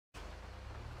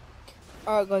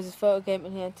Alright guys, it's Photo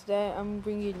Gaming here. Today I'm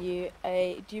bringing you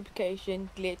a duplication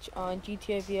glitch on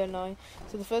GTA V09.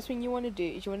 So the first thing you want to do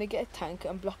is you want to get a tank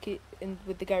and block it in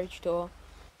with the garage door.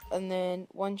 And then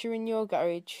once you're in your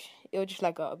garage, it'll just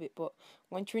lag out a bit, but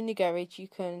once you're in the garage you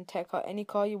can take out any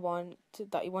car you want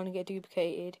that you want to get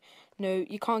duplicated. No,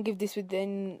 you can't give this with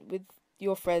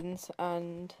your friends,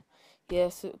 and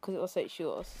yes, because it'll say it's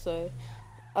yours. So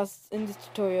as in this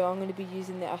tutorial I'm going to be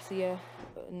using the ASIA,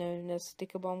 known as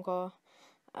sticker bomb car.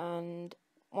 And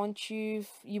once you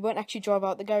won't actually drive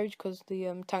out the garage because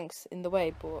the tank's in the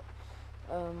way, but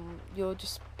you'll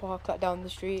just park that down the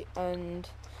street. And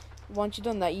once you've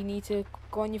done that, you need to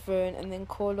go on your phone and then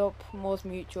call up Moore's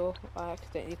Mutual. I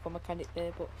accidentally called mechanic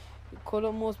there, but you call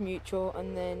up Moore's Mutual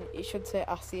and then it should say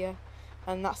ASIA,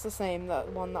 and that's the same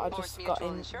that one that I just got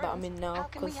in, that I'm in now,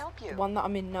 because the one that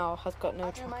I'm in now has got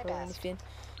no tracker or anything.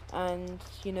 And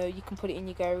you know, you can put it in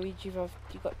your garage.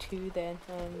 You've got two then,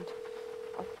 and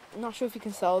I'm not sure if you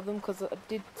can sell them because I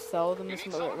did sell them. There's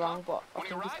something wrong, but I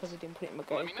think it's because I didn't put it in my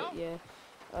garage. But yeah,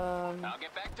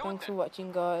 thanks for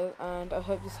watching, guys, and I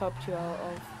hope this helped you out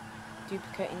of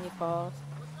duplicating your cars.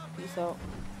 Peace out.